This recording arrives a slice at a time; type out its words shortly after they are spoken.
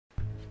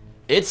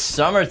It's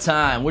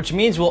summertime, which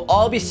means we'll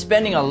all be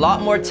spending a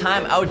lot more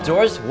time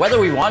outdoors whether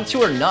we want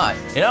to or not.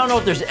 And I don't know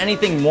if there's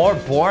anything more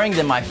boring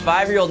than my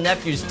 5-year-old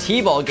nephew's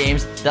t-ball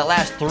games that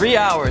last 3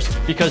 hours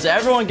because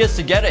everyone gets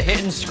to get a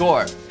hit and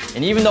score.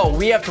 And even though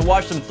we have to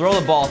watch them throw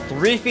the ball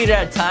 3 feet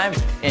at a time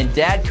and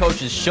dad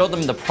coaches show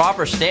them the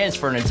proper stance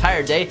for an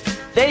entire day,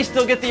 they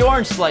still get the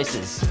orange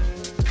slices.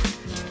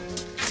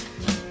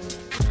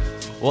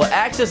 Well,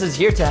 Axess is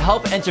here to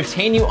help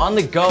entertain you on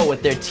the go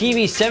with their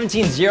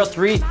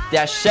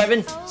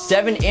TV1703-7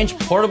 7-inch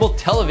portable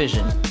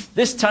television.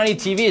 This tiny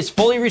TV is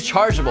fully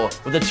rechargeable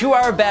with a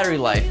 2-hour battery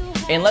life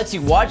and lets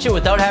you watch it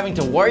without having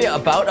to worry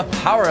about a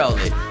power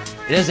outlet.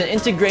 It has an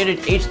integrated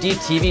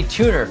HDTV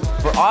tuner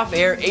for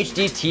off-air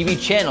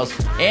HDTV channels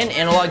and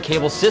analog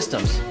cable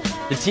systems.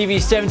 The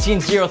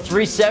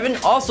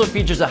TV1703-7 also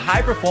features a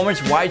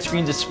high-performance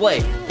widescreen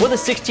display with a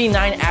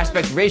 16:9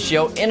 aspect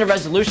ratio and a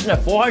resolution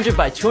of 400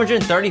 by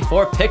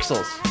 234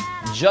 pixels.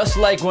 Just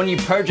like when you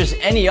purchase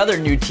any other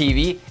new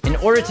TV, in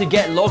order to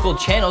get local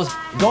channels,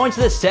 go into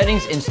the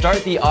settings and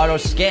start the auto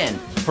scan.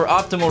 For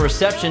optimal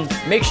reception,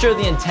 make sure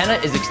the antenna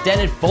is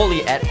extended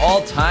fully at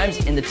all times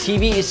and the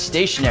TV is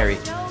stationary.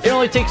 It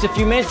only takes a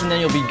few minutes and then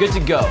you'll be good to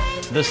go.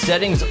 The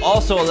settings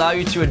also allow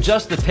you to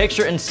adjust the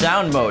picture and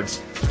sound modes,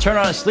 turn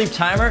on a sleep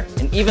timer,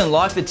 and even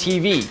lock the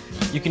TV.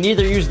 You can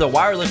either use the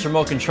wireless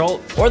remote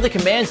control or the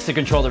commands to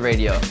control the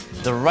radio.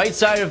 The right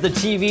side of the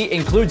TV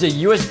includes a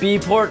USB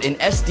port and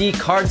SD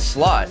card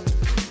slot.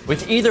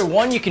 With either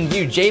one, you can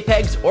view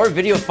JPEGs or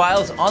video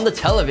files on the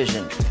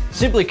television.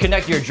 Simply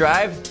connect your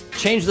drive,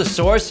 change the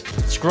source,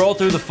 scroll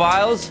through the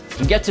files,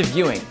 and get to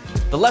viewing.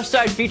 The left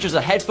side features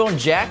a headphone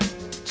jack,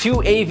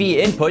 2 AV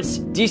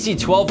inputs, DC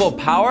 12-volt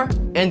power,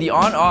 and the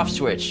on-off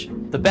switch.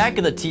 The back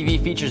of the TV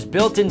features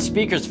built-in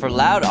speakers for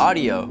loud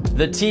audio.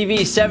 The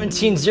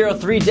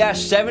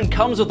TV1703-7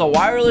 comes with a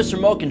wireless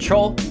remote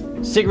control,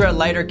 cigarette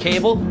lighter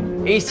cable,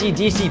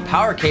 AC/DC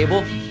power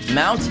cable,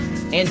 mount,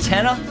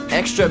 antenna,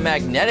 extra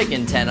magnetic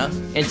antenna,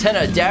 antenna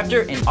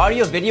adapter, and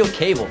audio-video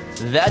cable.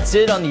 That's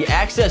it on the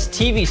Axess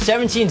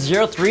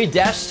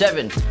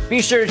TV1703-7.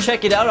 Be sure to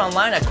check it out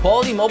online at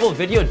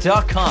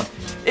qualitymobilevideo.com.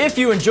 If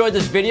you enjoyed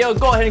this video,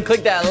 go ahead and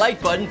click that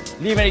like button,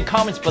 leave any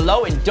comments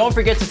below, and don't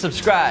forget to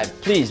subscribe.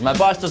 Please, my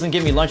boss doesn't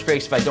give me lunch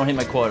breaks if I don't hit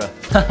my quota.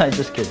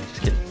 Just kidding,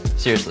 just kidding.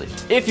 Seriously.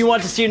 If you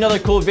want to see another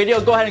cool video,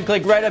 go ahead and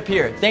click right up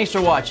here. Thanks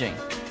for watching.